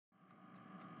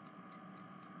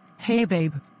Hey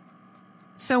babe.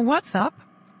 So what's up?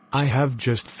 I have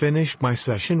just finished my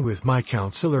session with my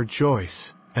counselor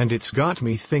Joyce, and it's got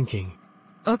me thinking.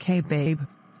 Okay babe.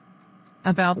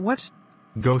 About what?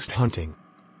 Ghost hunting.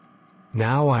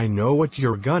 Now I know what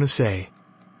you're gonna say.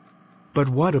 But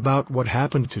what about what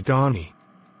happened to Donnie?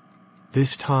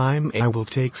 This time I will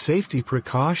take safety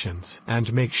precautions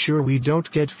and make sure we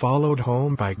don't get followed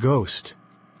home by ghost.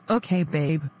 Okay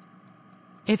babe.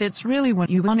 If it's really what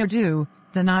you wanna do,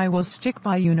 then I will stick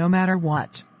by you no matter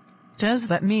what. Does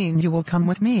that mean you will come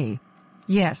with me?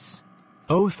 Yes.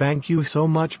 Oh, thank you so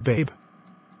much, babe.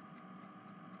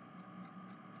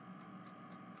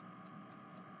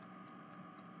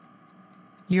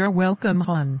 You're welcome,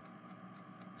 hon.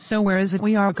 So where is it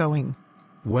we are going?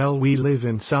 Well, we live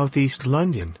in southeast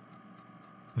London.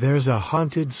 There's a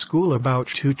haunted school about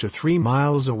 2 to 3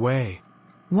 miles away.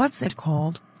 What's it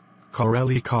called?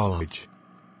 Corelli College.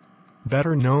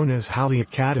 Better known as Halley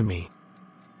Academy.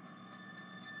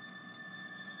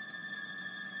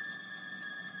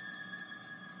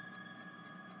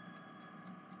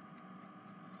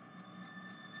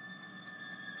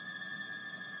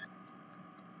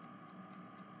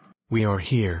 We are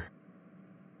here.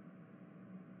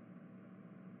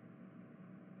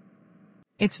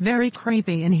 It's very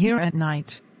creepy in here at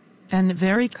night. And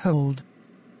very cold.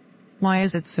 Why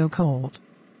is it so cold?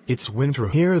 It's winter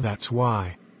here, that's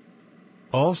why.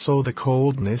 Also, the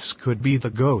coldness could be the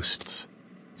ghosts.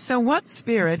 So what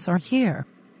spirits are here?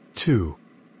 2.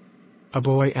 A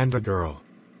boy and a girl.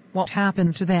 What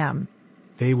happened to them?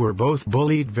 They were both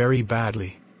bullied very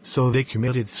badly, so they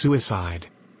committed suicide.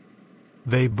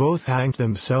 They both hanged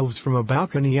themselves from a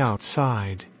balcony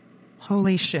outside.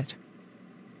 Holy shit.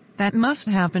 That must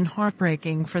have been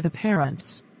heartbreaking for the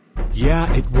parents.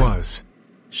 Yeah, it was.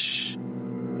 Shh.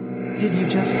 Did you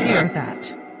just hear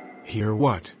that? Hear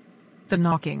what? The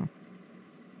knocking.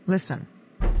 Listen.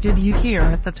 Did you hear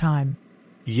at the time?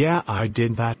 Yeah, I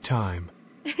did that time.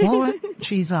 What?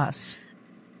 Jesus.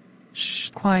 Shh,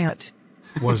 quiet.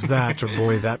 Was that a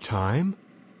boy that time?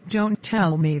 Don't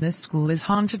tell me this school is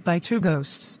haunted by 2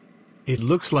 ghosts. It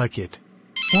looks like it.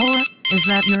 What? Is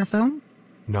that your phone?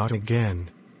 Not again.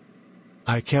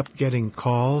 I kept getting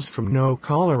calls from no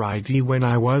caller ID when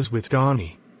I was with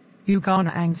Donnie. You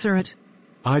gonna answer it?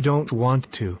 I don't want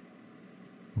to.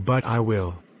 But I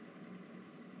will.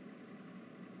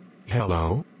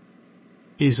 Hello?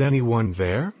 Is anyone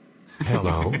there?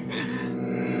 Hello?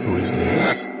 Who is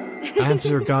this?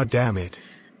 Answer, goddammit.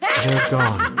 They're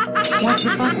gone. What the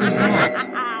fuck was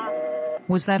that?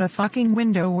 Was that a fucking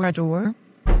window or a door?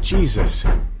 Jesus.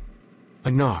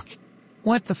 A knock.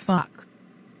 What the fuck?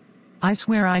 I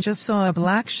swear I just saw a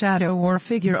black shadow or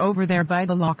figure over there by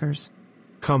the lockers.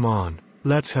 Come on,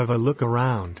 let's have a look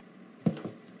around.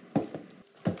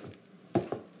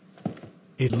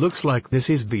 It looks like this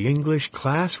is the English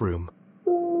classroom.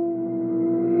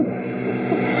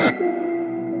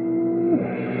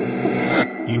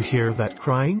 You hear that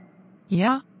crying?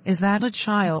 Yeah, is that a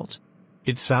child?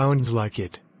 It sounds like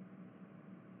it.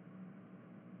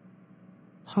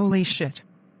 Holy shit.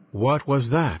 What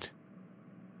was that?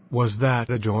 Was that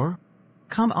a door?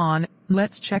 Come on,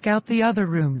 let's check out the other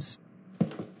rooms.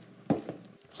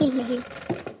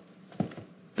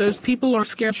 Those people are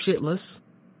scared shitless.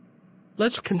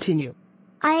 Let's continue.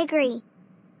 I agree.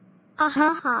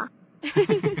 Ha.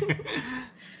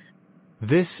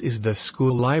 This is the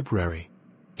school library.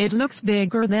 It looks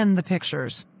bigger than the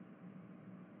pictures.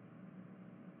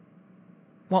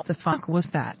 What the fuck was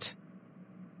that?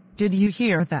 Did you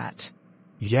hear that?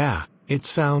 Yeah, it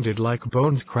sounded like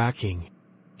bones cracking.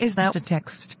 Is that a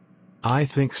text? I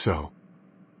think so.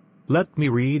 Let me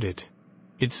read it.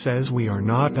 It says we are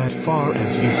not that far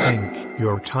as you think.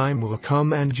 Your time will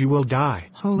come and you will die.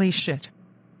 Holy shit.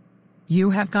 You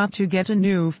have got to get a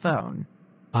new phone.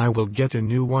 I will get a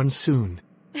new one soon.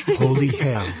 Holy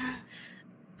hell.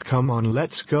 Come on,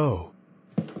 let's go.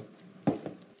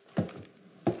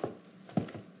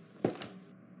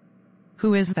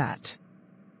 Who is that?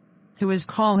 Who is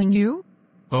calling you?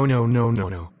 Oh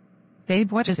no.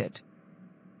 Babe, what is it?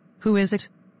 Who is it?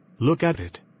 Look at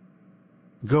it.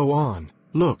 Go on,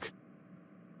 look.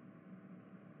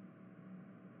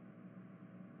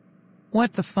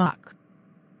 What the fuck?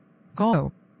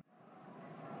 Go.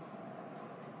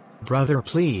 Brother,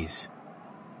 please.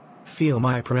 Feel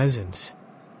my presence.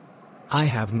 I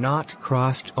have not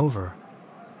crossed over.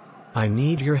 I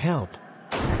need your help.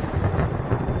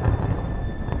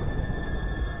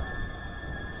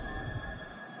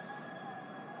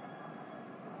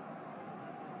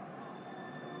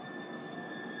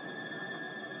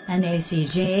 An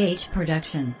ACJH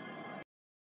production.